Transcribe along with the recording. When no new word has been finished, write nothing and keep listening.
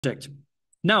project.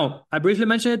 Now, I briefly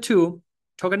mentioned it too.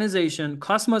 Tokenization,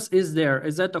 Cosmos is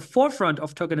at the forefront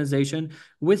of tokenization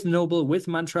with Noble, with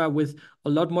Mantra, with a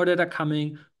lot more that are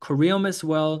coming, Corium as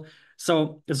well.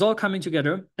 So it's all coming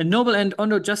together. And Noble and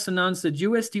ONDO just announced that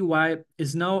USDY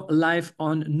is now live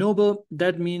on Noble.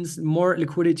 That means more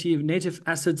liquidity of native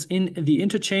assets in the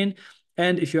interchain.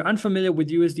 And if you're unfamiliar with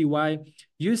USDY,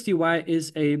 USDY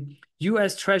is a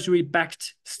US Treasury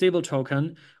backed stable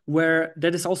token where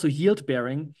that is also yield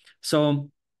bearing. So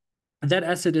that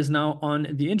asset is now on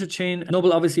the interchain.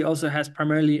 Noble obviously also has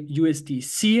primarily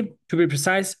USDC. To be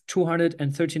precise,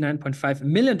 $239.5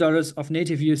 million of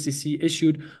native USDC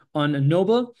issued on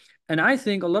Noble. And I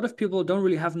think a lot of people don't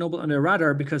really have Noble on their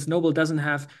radar because Noble doesn't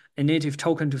have a native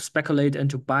token to speculate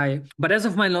and to buy. But as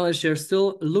of my knowledge, they're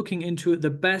still looking into the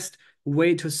best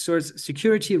way to source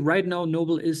security. Right now,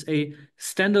 Noble is a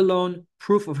standalone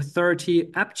proof of authority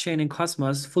app chain in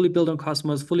Cosmos, fully built on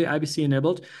Cosmos, fully IBC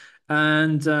enabled.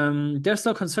 And they're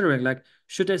still considering, like,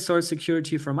 should they source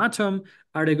security from Atom?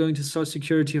 Are they going to source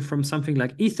security from something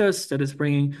like Ethos that is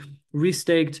bringing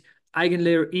restaked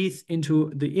eigenlayer ETH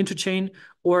into the interchain,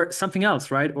 or something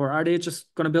else, right? Or are they just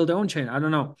going to build their own chain? I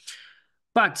don't know.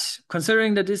 But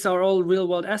considering that these are all real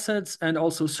world assets and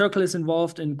also Circle is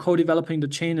involved in co-developing the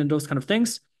chain and those kind of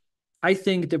things, I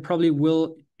think they probably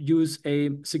will use a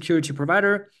security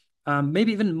provider,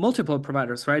 maybe even multiple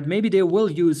providers, right? Maybe they will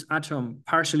use Atom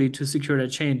partially to secure their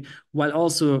chain while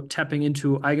also tapping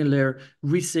into eigenlayer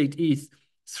restaked ETH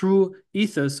through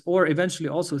Ethos or eventually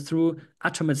also through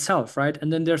Atom itself, right?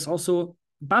 And then there's also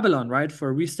Babylon, right?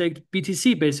 For restaked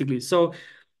BTC, basically. So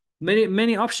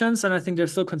many options, and I think they're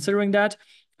still considering that.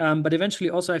 But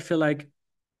eventually also I feel like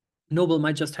Noble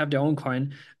might just have their own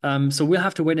coin. So we'll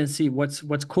have to wait and see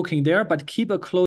what's cooking there, but keep a close